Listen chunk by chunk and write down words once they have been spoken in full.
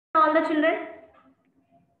all the children?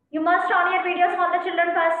 You must on your videos, all the children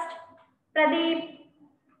first. Pradeep,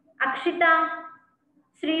 Akshita,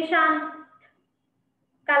 Srishant,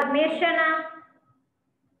 Kalmeshana.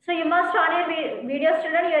 So you must on your videos,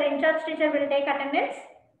 children. Your in-charge teacher will take attendance.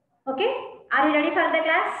 Okay? Are you ready for the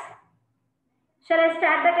class? Shall I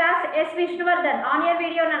start the class? S. Vishnuvardhan, on your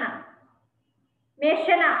video, Nana.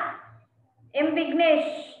 Meshana, M.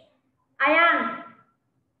 Vignesh, Ayan,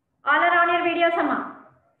 all are on your video, Sama.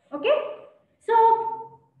 Okay? So,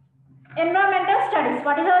 environmental studies.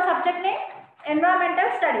 What is our subject name?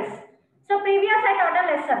 Environmental studies. So, previous I taught a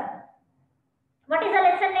lesson. What is the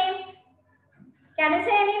lesson name? Can you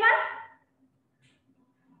say anyone?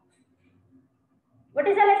 What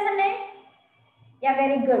is the lesson name? Yeah,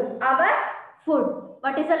 very good. Our food.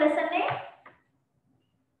 What is the lesson name?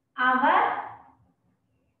 Our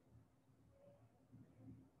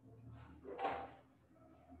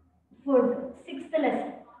food. Sixth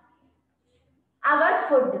lesson. Our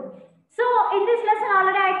food. So, in this lesson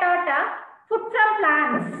already I taught food from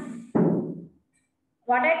plants.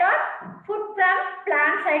 What I taught? Food from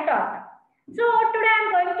plants I taught. So, today I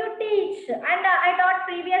am going to teach, and I taught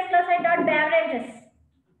previous class I taught beverages.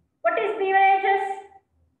 What is beverages?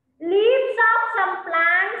 Leaves of some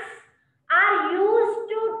plants are used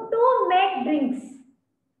to make drinks.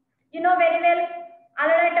 You know very well.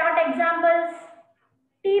 Already I taught examples.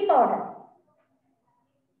 Tea powder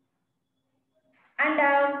and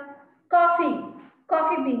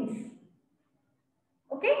coffee beans.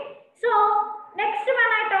 Okay. So next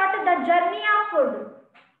one I taught the journey of food.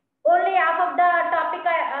 Only half of the topic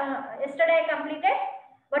yesterday I completed.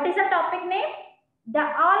 What is the topic name?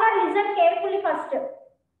 All are listen carefully first.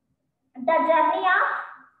 The journey of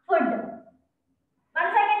food.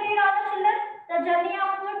 Once I can read all the children. The journey of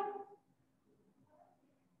food.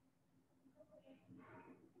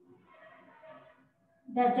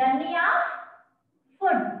 The journey of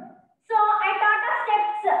food. So I taught the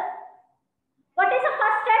steps. What is the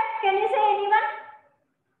first step? Can you say anyone?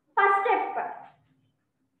 First step.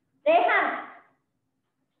 Rehan.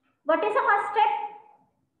 What is the first step?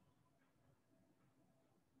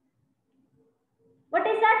 What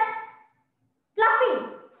is that?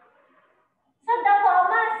 Plucking. So the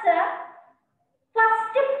farmers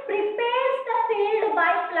first prepares the field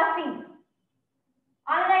by plucking.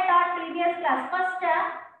 All I taught previous class. First,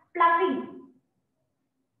 plucking.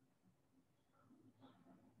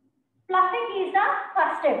 Plucking is the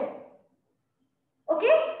first step.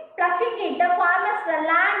 Okay? Plucking it. The farmers, the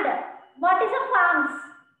land. What is a farms?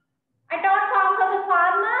 I taught farms of the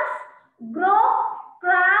farmers grow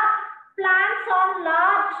crop plants on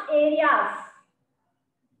large areas.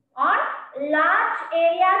 On large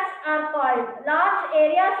areas are called. Large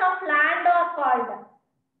areas of land are called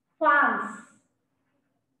farms.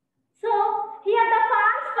 So, here the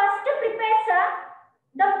farms first prepares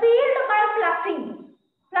the field by plucking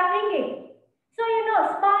it. So, you know,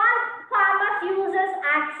 small farmers uses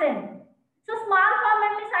accent. So, small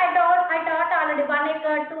farmer means I taught already 1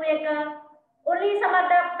 acre, 2 acre. Only some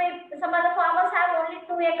other farmers have only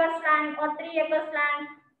 2 acres land or 3 acres land.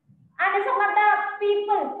 And some other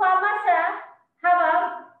farmers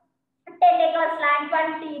have 10 acres land,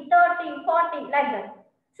 20, 30, 40, like that.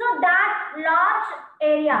 So, that large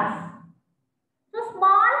areas. So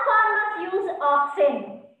small farmers use oxen.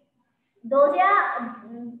 Those are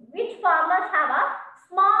which farmers have a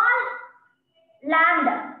small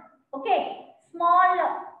land. Okay, small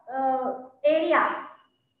area.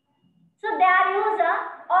 So they are use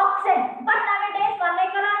oxen. But nowadays 1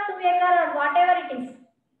 acre or 2 acre or whatever it is,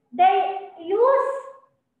 they use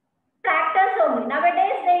tractors only.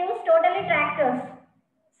 Nowadays they use totally tractors.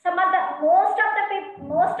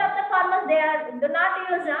 Most of the farmers do not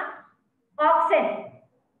use oxen.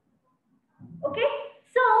 Okay,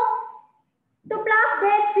 so to plough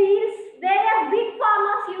their fields, whereas big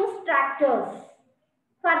farmers use tractors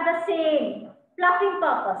for the same ploughing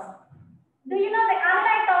purpose. Do you know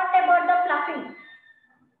I taught about the ploughing?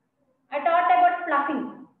 I taught about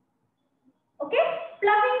ploughing. Okay,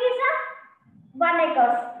 ploughing is 1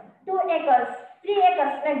 acre, 2 acres, 3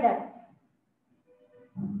 acres, like that.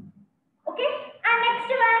 Okay, and next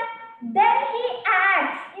one, then he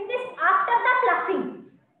adds in this after the ploughing.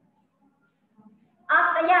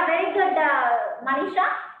 Yeah, very good, Manisha.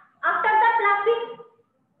 After the ploughing,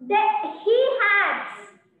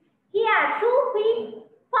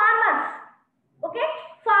 farmers. Okay,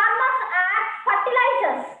 farmers add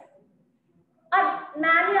fertilizers or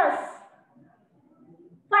manures.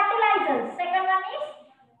 Fertilizers. Second one is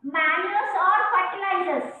manures or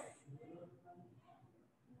fertilizers.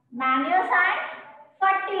 Manures and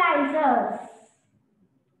fertilizers.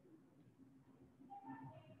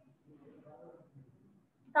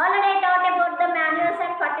 Already I taught about the manures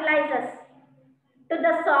and fertilizers to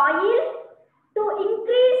the soil to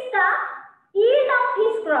increase the yield of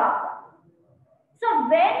his crop. So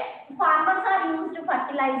when farmers are used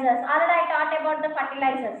fertilizers, already I taught about the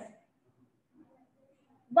fertilizers.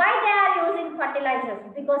 Why they are using fertilizers?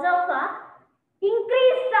 Because of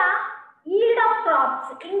increase the yield of crops,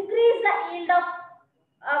 increase the yield of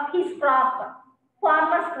his crop,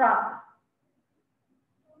 farmer's crop.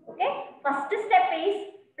 Okay, first step is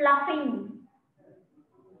ploughing.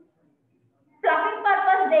 Ploughing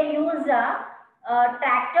purpose they use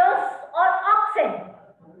tractors or oxen,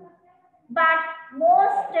 but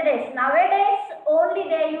most days nowadays only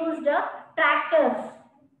they used tractors.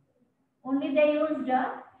 Only they used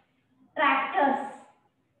tractors.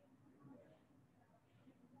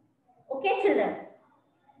 Okay, children.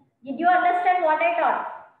 Did you understand what I taught?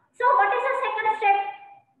 So, what is the second step?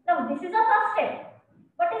 No, this is the first step.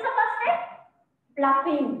 What is the first step?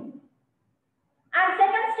 Ploughing. And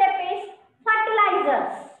second step is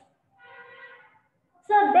fertilizers.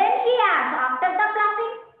 So then he adds, after the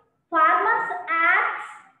ploughing, farmers adds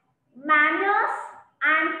manures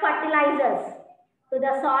and fertilizers to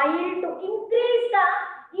the soil to increase the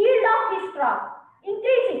yield of his crop.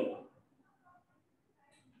 Increase it.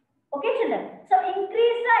 Okay, children. So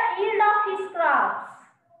increase the yield of his crops.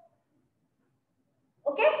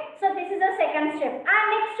 Okay. So this is the second step. And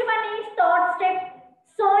next one is third step,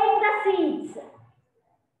 sowing the seeds.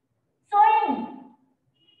 Sowing.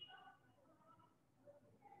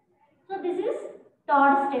 So this is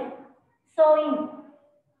third step, sowing.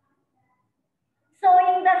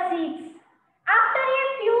 Sowing the seeds. After a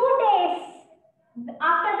few days,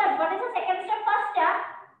 after that, what is the second step? First step,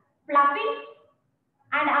 ploughing.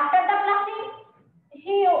 And after the ploughing,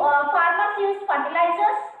 farmers use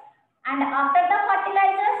fertilizers. And after the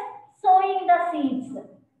fertilizers, sowing the seeds.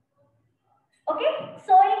 Okay,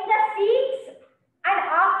 sowing the seeds. And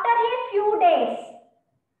after a few days,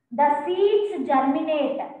 the seeds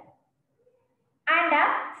germinate. And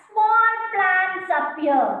small plants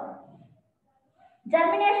appear.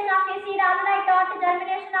 Germination of a seed. Already I taught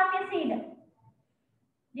germination of a seed.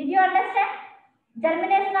 Did you understand?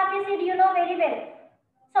 Germination of a seed you know very well.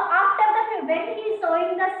 So after the, when he is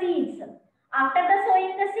sowing the seeds, after the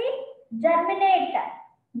sowing the seed, germinate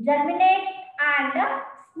and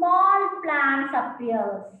small plants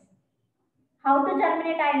appears. How to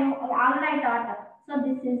germinate I know, already I taught. So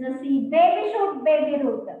this is a seed, baby shoot, baby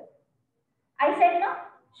root. I said no,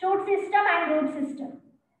 shoot system and root system.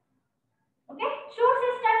 Okay, shoot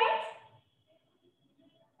system is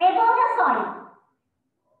above the soil.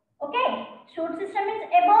 Okay, shoot system is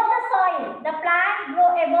above the soil. The plant grow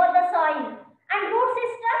above the soil. And root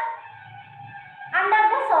system under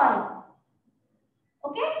the soil.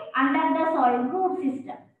 Okay, under the soil, root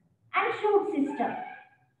system and shoot system.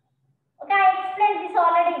 Okay, I explained this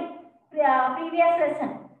already previous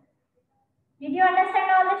lesson. Did you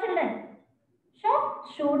understand all the children? So,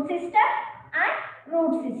 shoot system and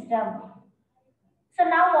root system. So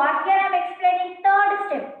now what here I am explaining? Third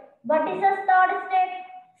step. What is the third step?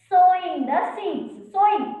 Sowing the seeds.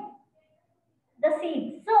 Sowing the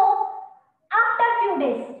seeds. So after few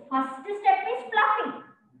days, first step is ploughing.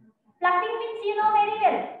 Ploughing means you know very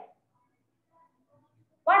well.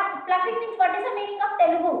 What ploughing means? What is the meaning of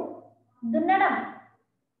Telugu? Dunnadam.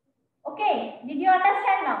 Okay. Did you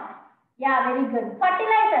understand now? Yeah, very good.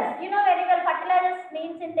 Fertilizers. You know very well. Fertilizers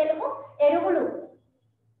means in Telugu erugulu.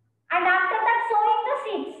 And after that, sowing the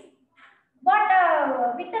seeds. What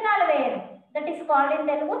vittanalu veyam? That is called in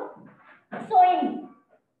Telugu sowing.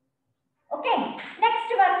 Okay. Next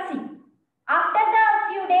one, see. After the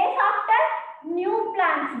few days after, new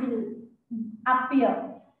plants will appear.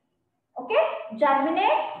 Okay.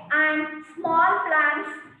 Germinate and small plants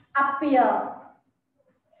appear.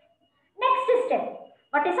 Next step.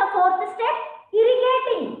 What is the fourth step?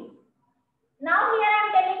 Irrigating. Now here I am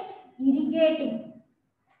telling irrigating.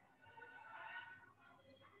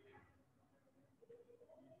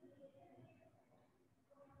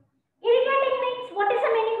 Irrigating means, what is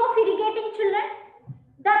the meaning of irrigating, children?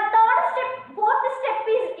 The third step, fourth step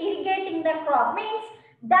is irrigating the crop. Means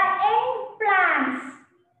the young plants.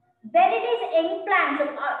 When it is young plants,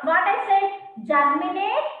 what I said,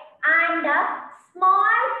 germinate and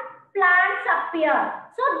small plants appear.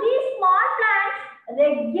 So these small plants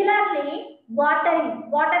regularly watered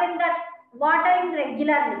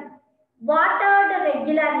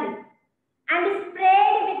regularly and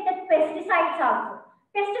sprayed with the pesticides also.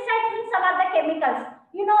 Pesticides means some of the chemicals.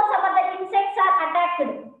 You know, some of the insects are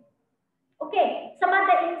attacked. Okay, some of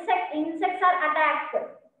the insects are attacked.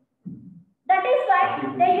 That is why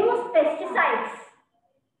they use pesticides.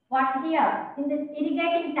 What here? In the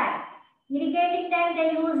irrigating time. Irrigating time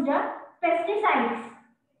they used pesticides.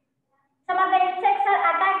 Some of the insects are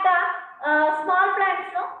attack the small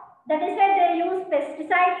plants, no? That is why they use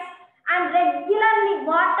pesticides and regularly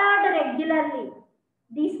watered regularly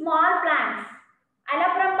these small plants.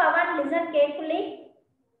 Alapram Pavan, listen carefully.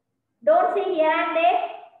 Don't see here and there.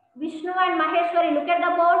 Vishnu and Maheshwari, look at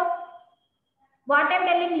the board. What I am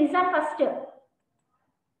telling, listen first.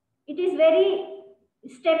 It is very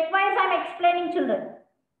stepwise I am explaining, children.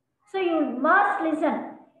 So you must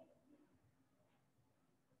listen.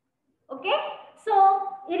 Okay? So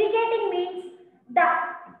irrigating means the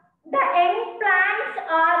young plants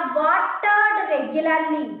are watered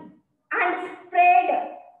regularly and sprayed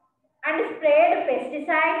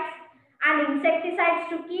pesticides and insecticides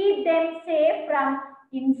to keep them safe from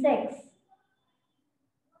insects.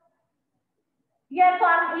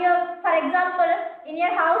 For example, in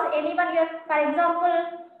your house, anyone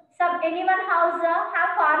house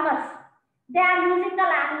have farmers. They are using the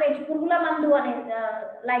language Purugula Mandu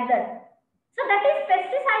like that. So that is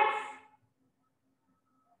pesticides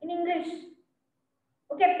in English.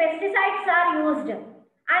 Okay, pesticides are used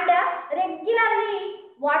and regularly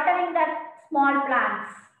watering the small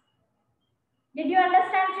plants. Did you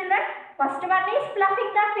understand, children? First one is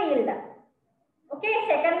ploughing the field. Okay,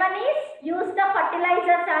 second one is use the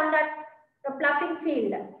fertilizers on the ploughing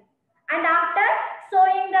field. And after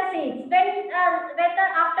sowing the seeds,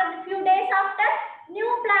 after a few days after, new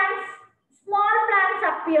plants, small plants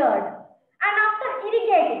appeared. And after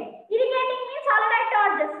irrigating means already I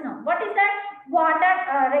taught just now. What is that?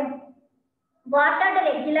 Watered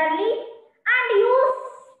regularly and use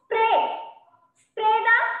spray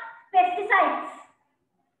the pesticides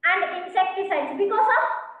and insecticides because of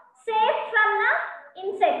safe from the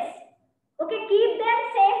insects. Okay, keep them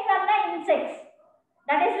safe from the insects.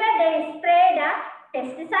 That is why they spray the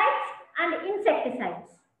pesticides and insecticides.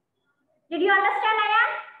 Did you understand, Ayan?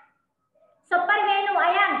 Super Venu,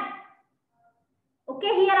 Ayan.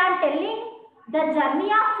 Okay, here I am telling the journey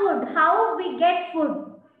of food, how we get food.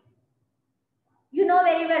 You know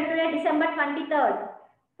very well, today December 23rd,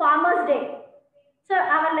 Farmers Day. So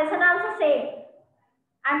our lesson also says,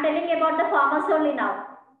 I am telling about the farmers only now.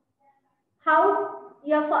 How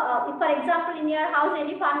if for example in your house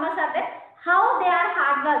any farmers are there, how they are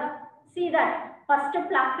hard work. See that first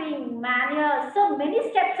ploughing, manure, so many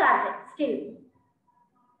steps are there still.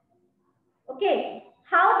 Okay,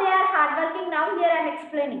 how they are hard working now here I am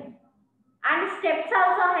explaining, and steps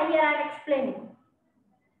also here I am explaining.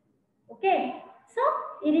 Okay, so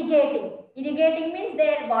irrigating means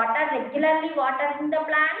they regularly watering the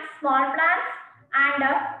plants, small plants, and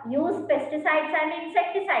use pesticides and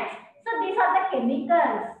insecticides. So these are the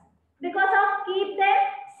chemicals because of keep them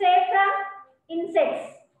safe from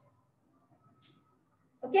insects.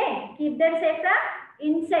 Okay, keep them safe from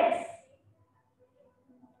insects.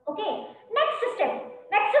 Okay, next step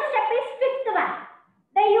is fifth one.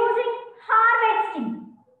 They using harvesting.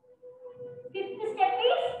 Fifth step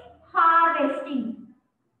is harvesting.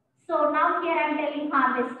 So now here I am telling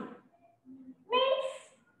harvesting. Means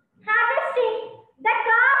harvesting, the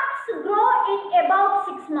crops grow in about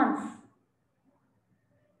 6 months.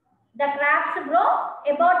 The crops grow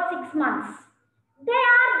about 6 months. They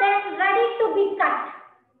are then ready to be cut.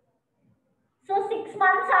 So 6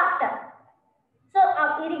 months after. So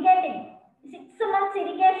irrigating, 6 months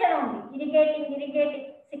irrigation only.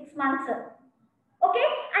 Irrigating 6 months. Okay,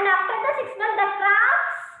 and after the 6 months, the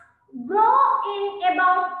crops grow in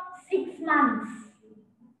about 6 months.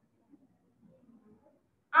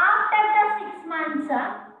 After the 6 months,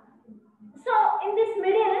 so in this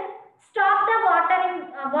middle, stop the water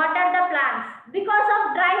the plants because of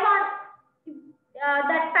dry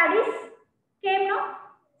that paddies came, no?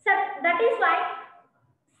 So that is why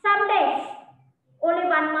some days, only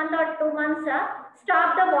 1 month or 2 months,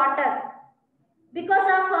 stop the water because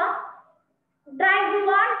of dry. We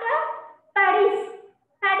want paddies.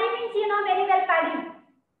 Paddy means you know very well paddy.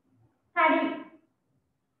 Paddy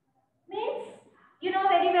means you know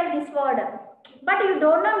very well this word, but you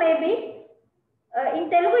don't know maybe. In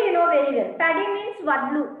Telugu you know very well. Paddy means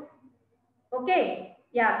vadlu. Okay,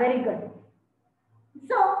 yeah, very good.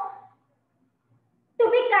 So to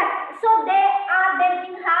be cut. So they are then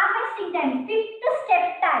in harvesting time, fifth step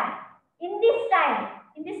time. In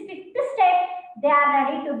this fifth step, they are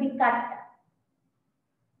ready to be cut.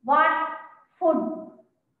 What? Food.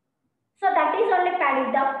 So that is only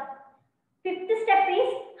paddy. The fifth step is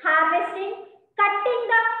harvesting, cutting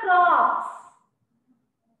the crops.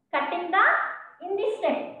 In this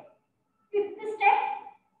step. Fifth step,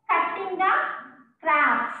 cutting the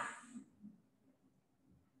crops.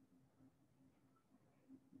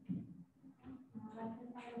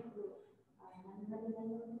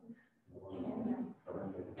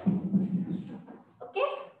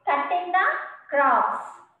 crops.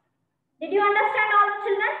 Did you understand all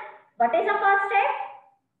children? What is the first step?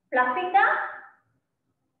 Ploughing the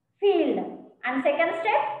field. And second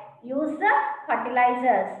step, use the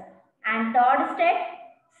fertilizers. And third step,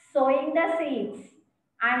 sowing the seeds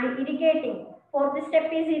and irrigating. Fourth step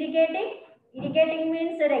is irrigating. Irrigating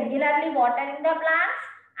means regularly watering the plants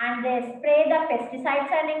and they spray the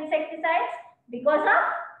pesticides and insecticides because of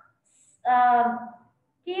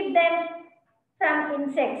keep them from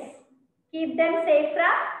insects. Keep them safe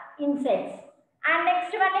from insects. And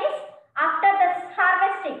next one is after the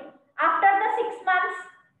harvesting. After the 6 months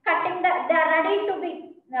cutting, they are ready to be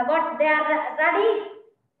ready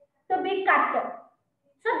to be cut.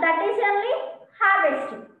 So that is only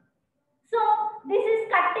harvesting. So this is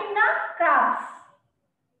cutting the crops.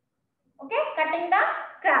 Okay, cutting the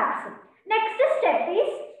crops. Next step is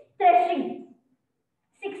threshing.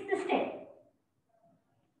 Sixth step.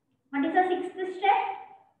 What is the sixth step?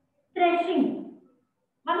 Threshing.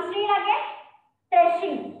 Once read again.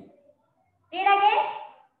 Threshing. Read again.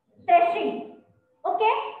 Threshing.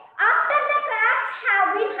 Okay. After the crops have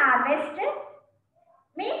been harvested,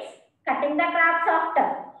 means cutting the crops after.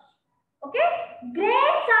 Okay.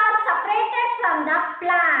 Grains are separated from the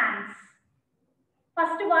plants.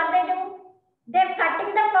 First what they do? They're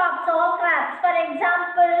cutting the crops, all crops. For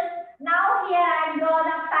example, now here I draw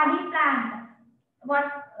the paddy plant. What?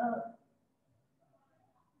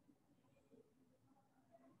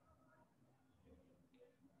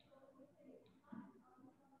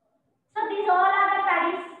 So these all are the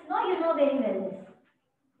paddies. No, you know very well this.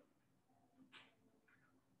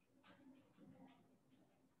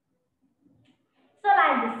 So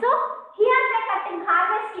like this. So here they are cutting,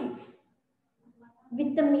 harvesting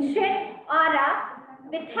with the machine or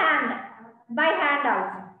with hand, by hand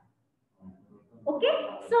also. Okay.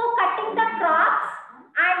 So cutting the crops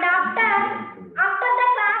and after the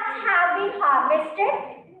crops have been harvested,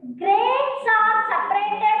 grains are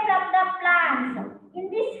separated from the plants. In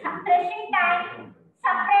this threshing time,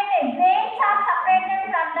 grains are separated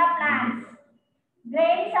from the plants.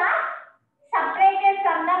 Grains are separated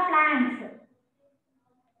from the plants.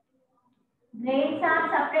 Grains are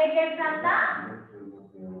separated from the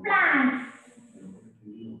plants.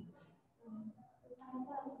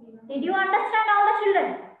 Did you understand all the children?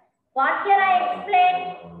 What here I explained?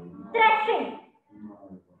 Threshing.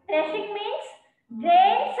 Threshing means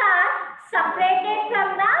grains are separated from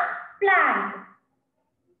the plant.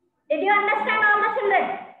 Did you understand all the children?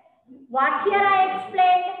 What here I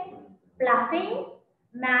explained? Ploughing,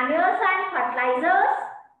 manures and fertilizers,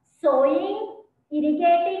 sowing,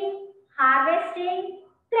 irrigating, harvesting,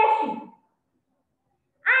 threshing.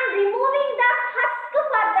 And removing the husk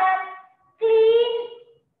for the clean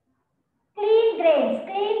grains.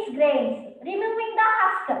 Removing the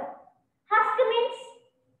husk. Husk means,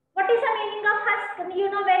 what is the meaning of husk? You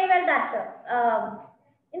know very well that.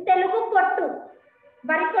 In Telugu, pottu.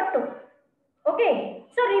 Baripottu. Okay.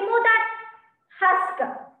 So remove that husk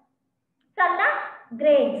from the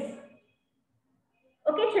grains.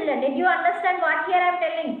 Okay, children. Did you understand what here I am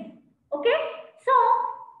telling? Okay. So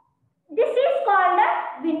this is called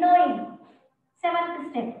winnowing.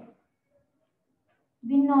 Seventh step.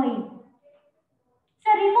 Winnowing. So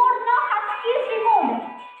removed, no husk is removed.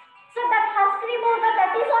 So that husk removed,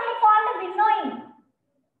 that is only called winnowing.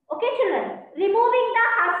 Okay, children. Removing the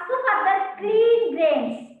husk for the clean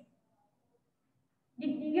grains.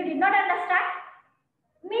 You did not understand?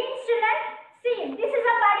 Means children, see, this is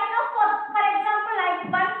a paddy. For example, like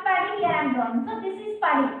one paddy here I am drawing. So this is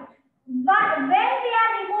paddy. But when we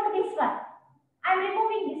are removed this one, I am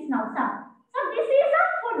removing this now. So this is a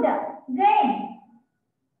food grain.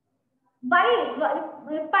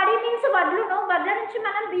 Paddy means vadlu, no? Vadla nunchi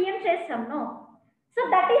manam biyam chestam, no? So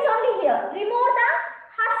that is only here. Remove the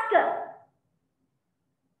husk.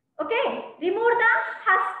 Okay, remove the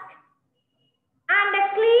husk. And the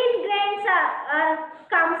clean grains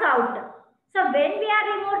comes out. So when we are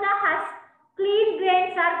remove the husk, clean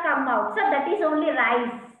grains are come out. So that is only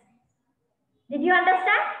rice. Did you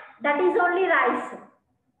understand? That is only rice.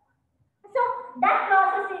 So that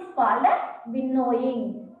process is called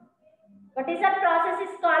winnowing. What is that process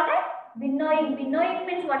is called? Winnowing. Winnowing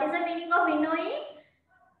means, what is the meaning of winnowing?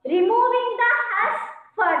 Removing the husk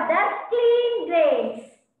for the clean grains.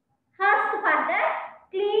 Husk for the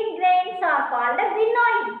clean grains are called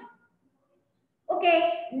winnowing. Okay,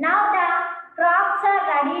 now the crops are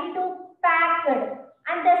ready to pack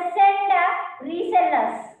and they send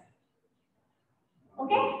resellers.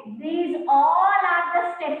 Okay, these all are the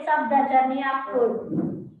steps of the journey of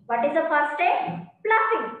food. What is the first step?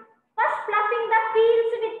 Ploughing. First, ploughing the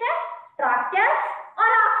fields with the tractors or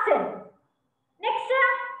oxen. Next,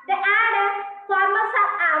 they add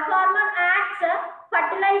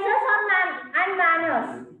fertilizers and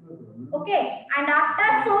manners. Okay, and after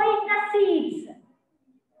sowing the seeds.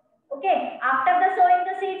 Okay, after the sowing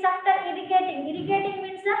the seeds, after irrigating. Irrigating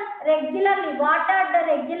means regularly, watered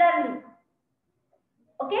regularly.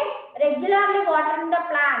 Okay, regularly watering the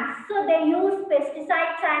plants. So they use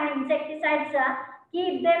pesticides and insecticides,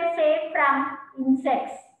 keep them safe from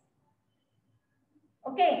insects.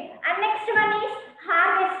 Okay, and next one is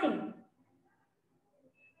harvesting.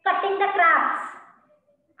 Cutting the crops.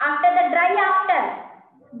 After the dry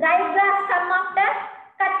grass come after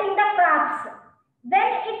cutting the crops. Then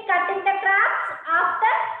it cutting the crops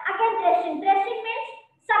after again threshing. Threshing means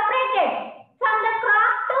separated from the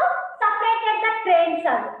crop to separated the grains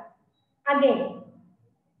again.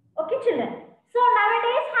 Okay, children. So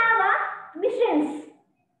nowadays have machines.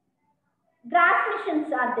 Grass machines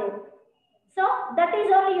are there. So that is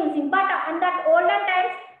only using. But in that older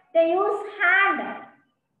times they use hand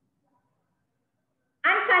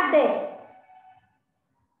and cut the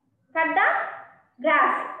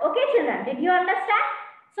grass. Okay, children, did you understand?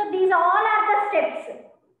 So these all are the steps.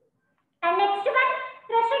 And next one,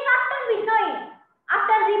 threshing after winnowing.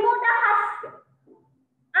 After remove the husk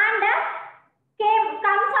and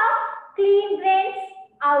comes out clean grains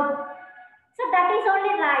out. So that is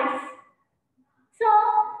only rice. So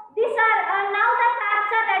these are now the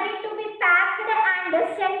crops are ready to be packed and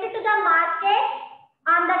sent to the market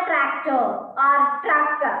on the tractor or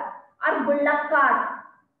truck or bullock cart.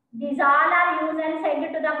 These all are used and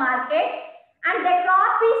sent to the market, and the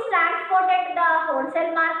crop is transported to the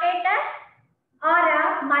wholesale market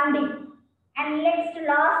or mandi. And next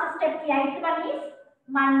last step, the eighth one is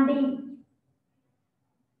mandi.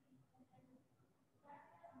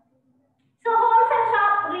 So wholesale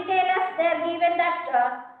shop retailers, they are given that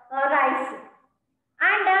rice,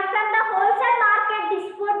 and from the wholesale market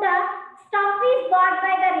this food stuff is bought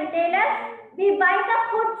by the retailers. We buy the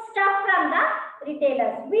food stuff from the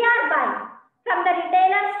retailers. We are buying from the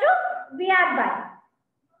retailers to we are buying.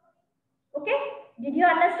 Okay, did you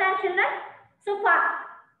understand, children? So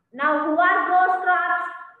now who are grows crops?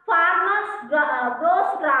 Farmers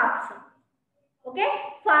grows crops. Okay,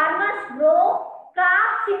 farmers grow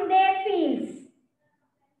crops in their fields,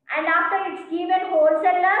 and after it's given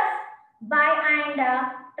wholesalers buy and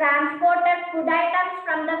transported food items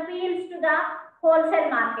from the fields to the wholesale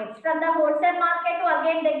markets. From the wholesale market to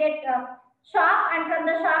again they get shop, and from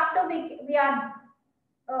the shop to we are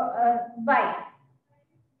buy.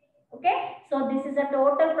 Okay, so this is a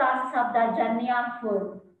total process of the journey of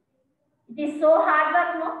food. It is so hard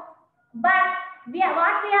work, no? But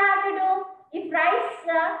what we have to do, if rice,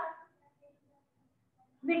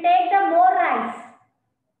 we take the more rice,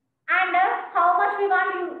 and how much we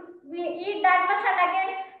want, we eat that much, and again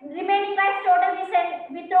remaining rice total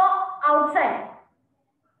we throw outside.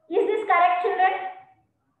 Is this correct, children?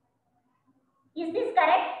 Is this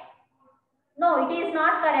correct? No, it is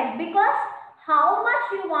not correct, because how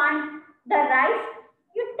much you want the rice,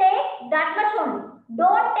 you take that much only.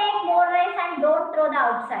 Don't take more rice and don't throw the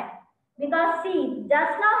outside. Because see,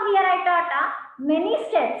 just now here I taught many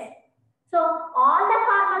steps. So all the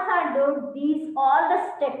farmers are doing these all the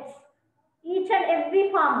steps. Each and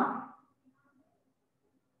every farmer.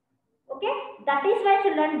 Okay, that is why,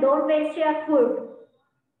 children, don't waste your food.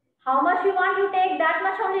 How much you want, you take that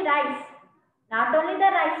much only rice. Not only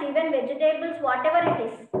the rice, even vegetables, whatever it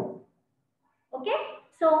is. Okay,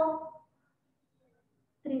 so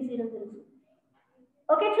 3000.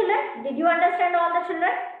 Okay, children, did you understand all the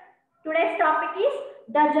children? Today's topic is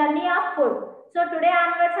the journey of food. So today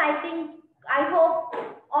onwards, I hope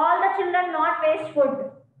all the children not waste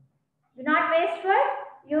food. Do not waste food.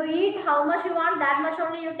 You eat how much you want, that much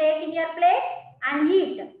only you take in your plate and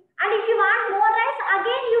eat. And if you want more rice,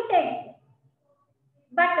 again you take.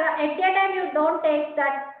 But at a time you don't take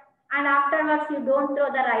that, and afterwards you don't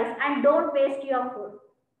throw the rice, and don't waste your food.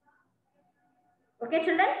 Okay,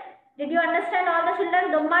 children? Did you understand all the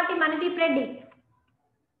children? Dommati maniti preddi.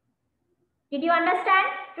 Did you understand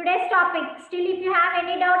today's topic? Still, if you have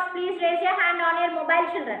any doubts, please raise your hand on your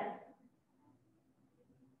mobile, children.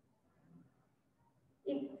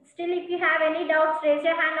 If you have any doubts, raise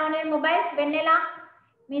your hand on your mobile. Vennela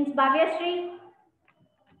means Bhavya Sri.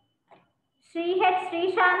 Srihet,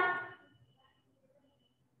 Srishant,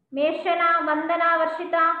 Meshana, Vandana,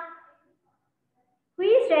 Varshita. Who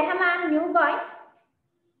is Rehman, new boy?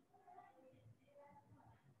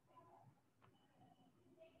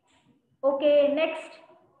 Okay, next.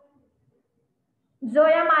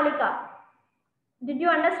 Zoya Malika. Did you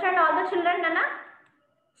understand all the children, Nana?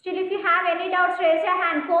 Still, if you have any doubts, raise your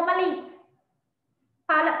hand. Komali,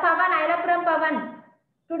 Pavan, Ailapuram Pavan.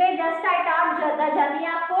 Today, just I taught the journey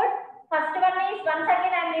of food. First one is, once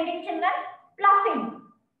again I am reading children,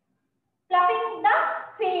 ploughing. Ploughing the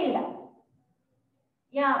field.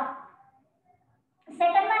 Yeah.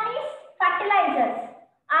 Second one is fertilizers.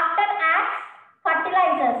 After axe,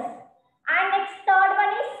 fertilizers. And next third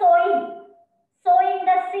one is sowing. Sowing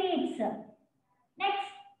the seeds. Next,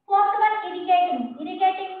 fourth one, irrigating.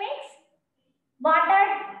 Irrigating means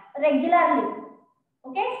watered regularly.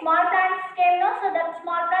 Okay, small plants came now, so that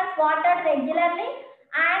small plants watered regularly,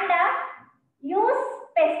 and use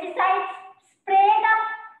pesticides, spray the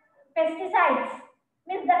pesticides,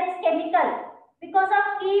 means that is chemical, because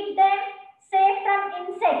of keep them safe from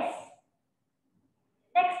insects.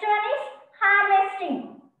 Next one is harvesting.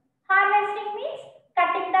 Harvesting means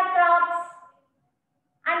cutting the crops,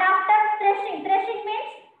 and after threshing, threshing means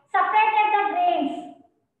separated the grains.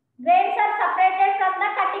 Grains are separated from the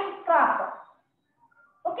cutting crop.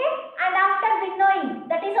 Okay, and after winnowing,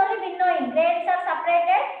 that is only winnowing, grains are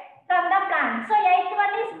separated from the plant. So eighth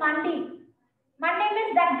one is mandi. Mandi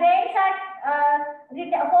means that grains are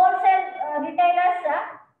wholesale retailers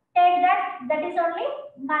take that is only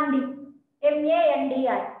mandi. MANDI.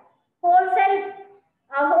 Wholesalers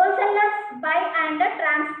buy and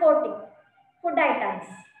transporting food items.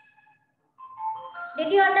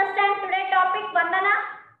 Did you understand today's topic, Vandana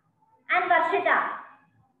and Varshita?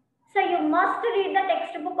 So you must read the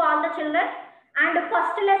textbook, all the children. And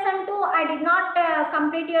first lesson too, I did not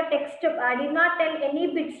complete your textbook. I did not tell any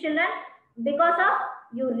bits, children, because of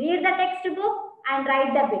you read the textbook and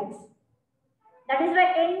write the bits. That is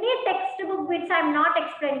why any textbook bits I am not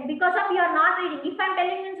explaining, because of you are not reading. If I am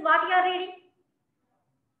telling means what you are reading.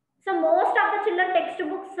 So most of the children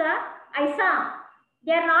textbooks I saw,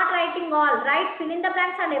 they are not writing all. Write fill in the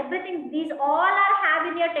blanks and everything. These all are have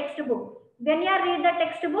in your textbook. When you read the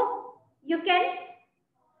textbook, you can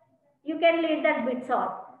read that bits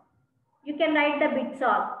all. You can write the bits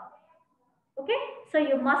all. Okay, so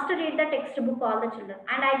you must read the textbook, all the children.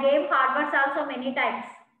 And I gave hard words also many times.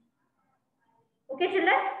 Okay,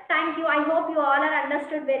 children, thank you. I hope you all are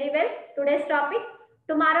understood very well today's topic.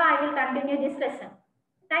 Tomorrow I will continue this lesson.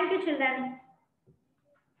 Thank you, children.